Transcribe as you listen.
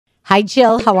Hi,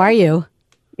 Jill. How are you?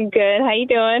 Good. How you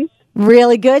doing?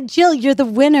 Really good. Jill, you're the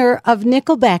winner of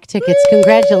Nickelback tickets.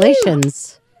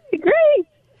 Congratulations. Great.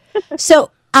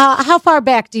 So, how far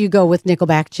back do you go with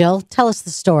Nickelback, Jill? Tell us the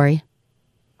story.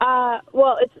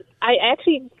 Well, I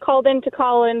actually called in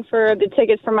for the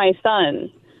tickets for my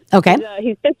son. Okay.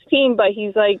 He's 15, but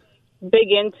he's like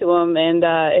big into him, and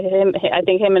I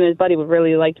think him and his buddy would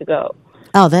really like to go.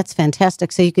 Oh, that's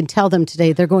fantastic. So you can tell them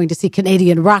today they're going to see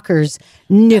Canadian rockers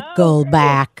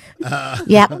Nickelback.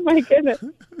 Yeah. Oh my goodness.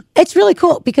 It's really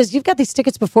cool because you've got these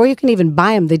tickets before you can even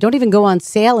buy them. They don't even go on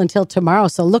sale until tomorrow.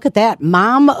 So look at that.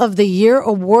 Mom of the Year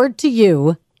award to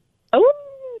you. Oh,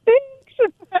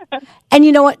 thanks. And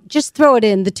you know what? Just throw it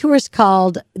in. The tour is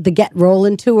called the Get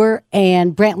Rollin' Tour,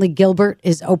 and Brantley Gilbert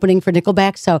is opening for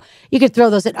Nickelback. So you could throw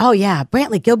those in. Oh, yeah,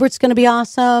 Brantley Gilbert's going to be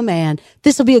awesome, and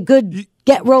this will be a good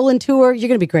Get Rollin' Tour. You're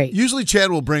going to be great. Usually Chad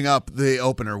will bring up the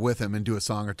opener with him and do a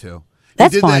song or two.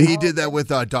 That's fun. He did that with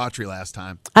Daughtry last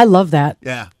time. I love that.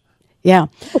 Yeah. Yeah.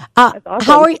 That's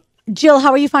awesome. Jill,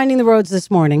 how are you finding the roads this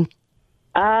morning?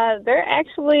 They're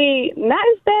actually not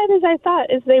as bad as I thought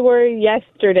as they were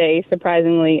yesterday,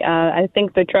 surprisingly. I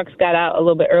think the trucks got out a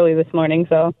little bit early this morning,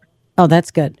 so. Oh, that's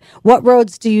good. What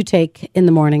roads do you take in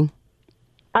the morning?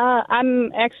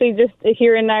 I'm actually just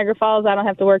here in Niagara Falls. I don't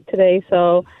have to work today,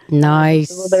 so. Nice.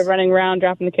 A little bit of running around,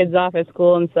 dropping the kids off at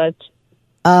school and such.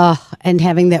 And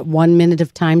having that 1 minute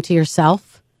of time to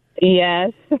yourself?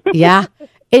 Yes. Yeah.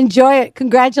 Enjoy it.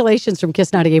 Congratulations from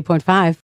Kiss 98.5.